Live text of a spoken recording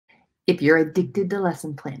if you're addicted to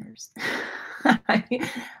lesson planners. I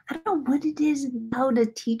don't know what it is about a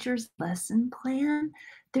teacher's lesson plan.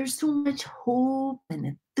 There's so much hope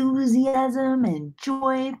and enthusiasm and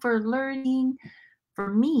joy for learning.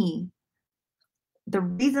 For me, the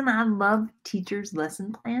reason I love teachers'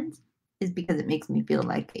 lesson plans is because it makes me feel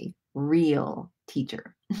like a real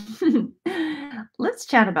teacher. Let's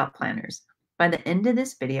chat about planners. By the end of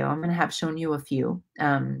this video, I'm going to have shown you a few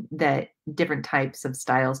that different types of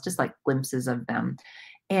styles, just like glimpses of them.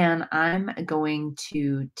 And I'm going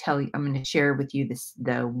to tell you, I'm going to share with you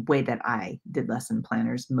the way that I did lesson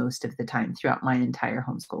planners most of the time throughout my entire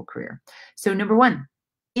homeschool career. So number one,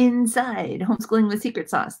 inside Homeschooling with Secret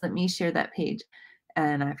Sauce. Let me share that page.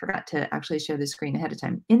 And I forgot to actually share the screen ahead of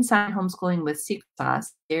time. Inside Homeschooling with Secret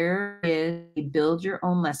Sauce, there is a build your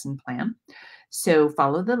own lesson plan. So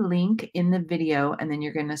follow the link in the video, and then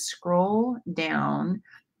you're going to scroll down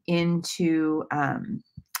into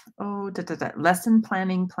lesson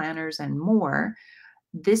planning, planners, and more.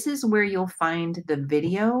 This is where you'll find the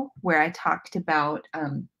video where I talked about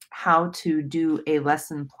how to do a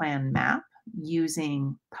lesson plan map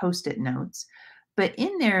using Post-it notes. But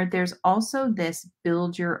in there, there's also this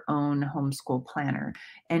build your own homeschool planner.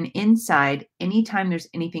 And inside, anytime there's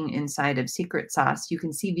anything inside of Secret Sauce, you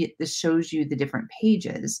can see this shows you the different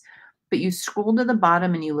pages. But you scroll to the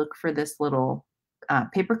bottom and you look for this little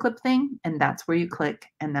paperclip thing, and that's where you click,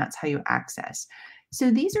 and that's how you access.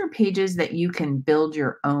 So these are pages that you can build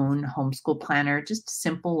your own homeschool planner, just a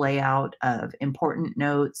simple layout of important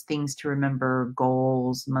notes, things to remember,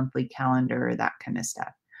 goals, monthly calendar, that kind of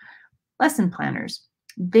stuff. Lesson planners,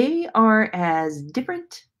 they are as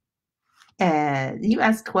different as you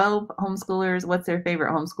ask 12 homeschoolers what's their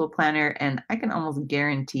favorite homeschool planner, and I can almost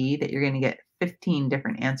guarantee that you're going to get 15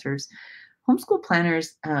 different answers. Homeschool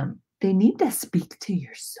planners, they need to speak to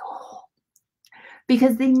your soul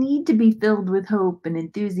because they need to be filled with hope and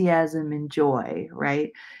enthusiasm and joy,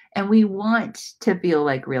 right? And we want to feel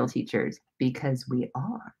like real teachers because we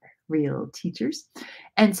are real teachers.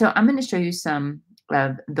 And so I'm going to show you some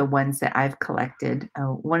of the ones that I've collected.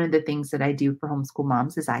 One of the things that I do for homeschool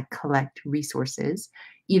moms is I collect resources,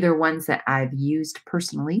 either ones that I've used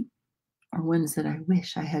personally or ones that I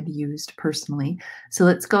wish I had used personally. So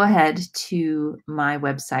let's go ahead to my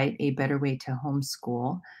website, A Better Way to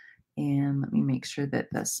Homeschool. And let me make sure that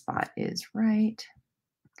the spot is right.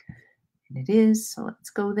 And it is, so let's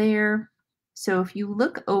go there. So if you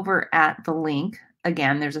look over at the link,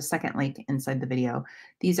 again, there's a second link inside the video.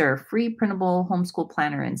 These are free printable homeschool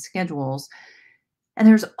planner and schedules. And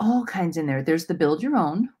there's all kinds in there. There's the build your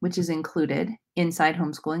own, which is included inside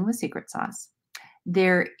Homeschooling with Secret Sauce.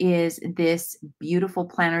 There is this beautiful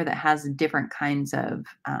planner that has different kinds of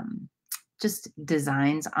just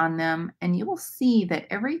designs on them. And you will see that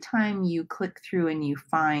every time you click through and you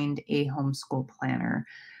find a homeschool planner,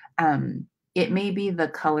 it may be the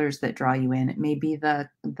colors that draw you in. It may be the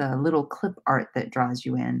little clip art that draws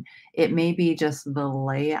you in. It may be just the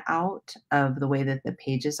layout of the way that the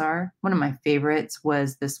pages are. One of my favorites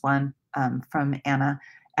was this one from Anna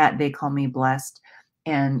at They Call Me Blessed.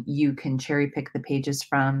 And you can cherry pick the pages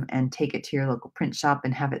from and take it to your local print shop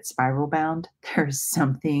and have it spiral bound. There's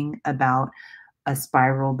something about a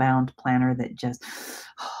spiral bound planner that just,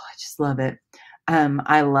 I just love it.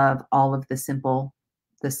 I love all of the simple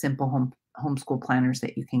homeschool planners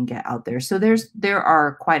that you can get out there. So there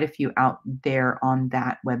are quite a few out there on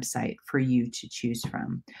that website for you to choose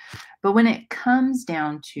from. But when it comes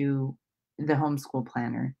down to the homeschool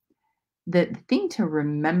planner, the thing to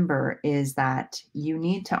remember is that you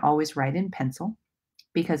need to always write in pencil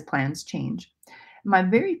because plans change. My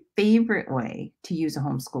very favorite way to use a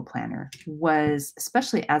homeschool planner was,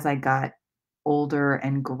 especially as I got older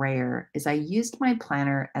and grayer, is I used my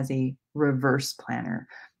planner as a reverse planner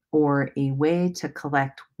or a way to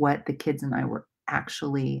collect what the kids and I were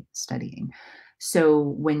actually studying. So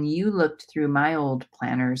when you looked through my old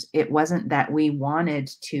planners, it wasn't that we wanted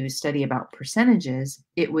to study about percentages.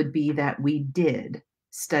 It would be that we did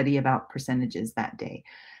study about percentages that day.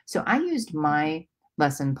 So I used my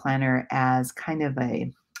lesson planner as kind of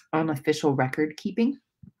a unofficial record keeping.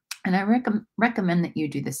 And I recommend that you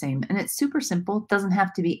do the same. And it's super simple. It doesn't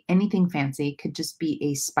have to be anything fancy. It could just be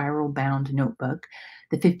a spiral bound notebook,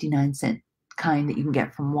 the 59-cent kind that you can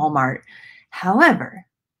get from Walmart. However,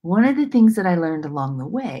 one of the things that I learned along the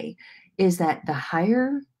way is that the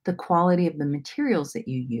higher the quality of the materials that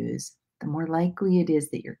you use, the more likely it is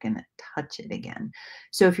that you're going to touch it again.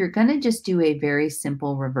 So if you're going to just do a very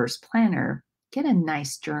simple reverse planner, get a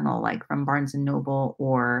nice journal like from Barnes & Noble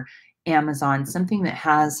or Amazon, something that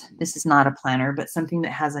has, this is not a planner, but something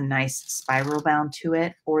that has a nice spiral bound to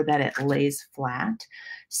it, or that it lays flat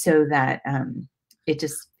so that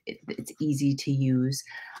it's easy to use.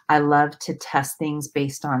 I love to test things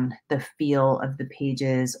based on the feel of the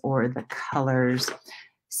pages or the colors.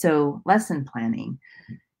 So lesson planning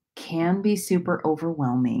can be super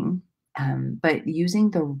overwhelming, but using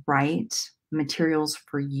the right materials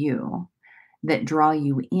for you that draw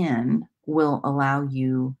you in will allow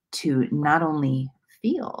you to not only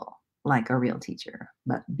feel like a real teacher,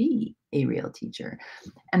 but be a real teacher.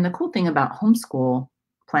 And the cool thing about homeschool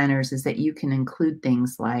planners is that you can include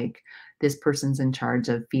things like this person's in charge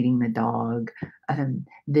of feeding the dog.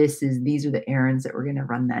 These are the errands that we're going to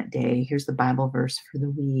run that day. Here's the Bible verse for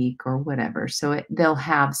the week or whatever. So they'll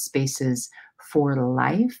have spaces for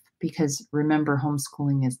life, because remember,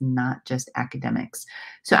 homeschooling is not just academics.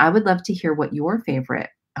 So I would love to hear what your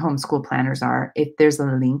favorite homeschool planners are. If there's a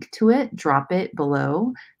link to it, drop it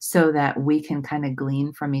below so that we can kind of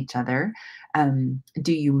glean from each other.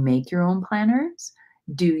 Do you make your own planners?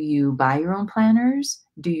 Do you buy your own planners?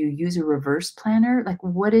 Do you use a reverse planner? Like,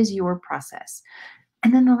 what is your process?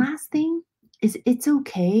 And then the last thing is, it's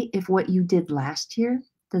okay if what you did last year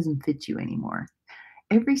doesn't fit you anymore.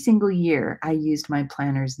 Every single year, I used my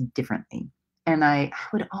planners differently. And I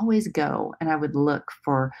would always go and I would look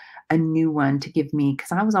for a new one to give me,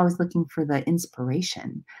 because I was always looking for the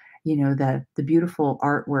inspiration, the beautiful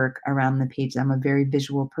artwork around the page. I'm a very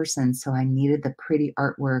visual person, so I needed the pretty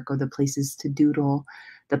artwork or the places to doodle,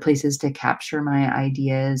 the places to capture my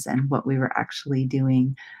ideas and what we were actually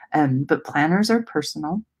doing. But planners are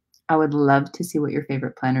personal. I would love to see what your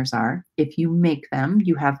favorite planners are. If you make them,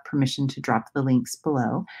 you have permission to drop the links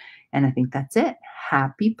below. And I think that's it.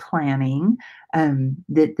 Happy planning.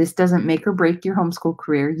 That this doesn't make or break your homeschool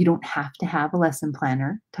career. You don't have to have a lesson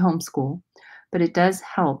planner to homeschool, but it does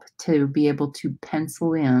help to be able to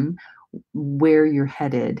pencil in where you're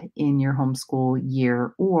headed in your homeschool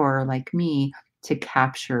year, or like me, to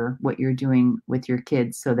capture what you're doing with your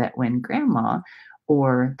kids so that when grandma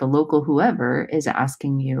or the local whoever is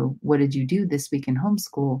asking you, what did you do this week in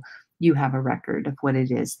homeschool? You have a record of what it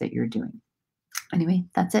is that you're doing. Anyway,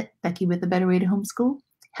 that's it. Becky with a Better Way to Homeschool.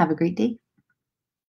 Have a great day.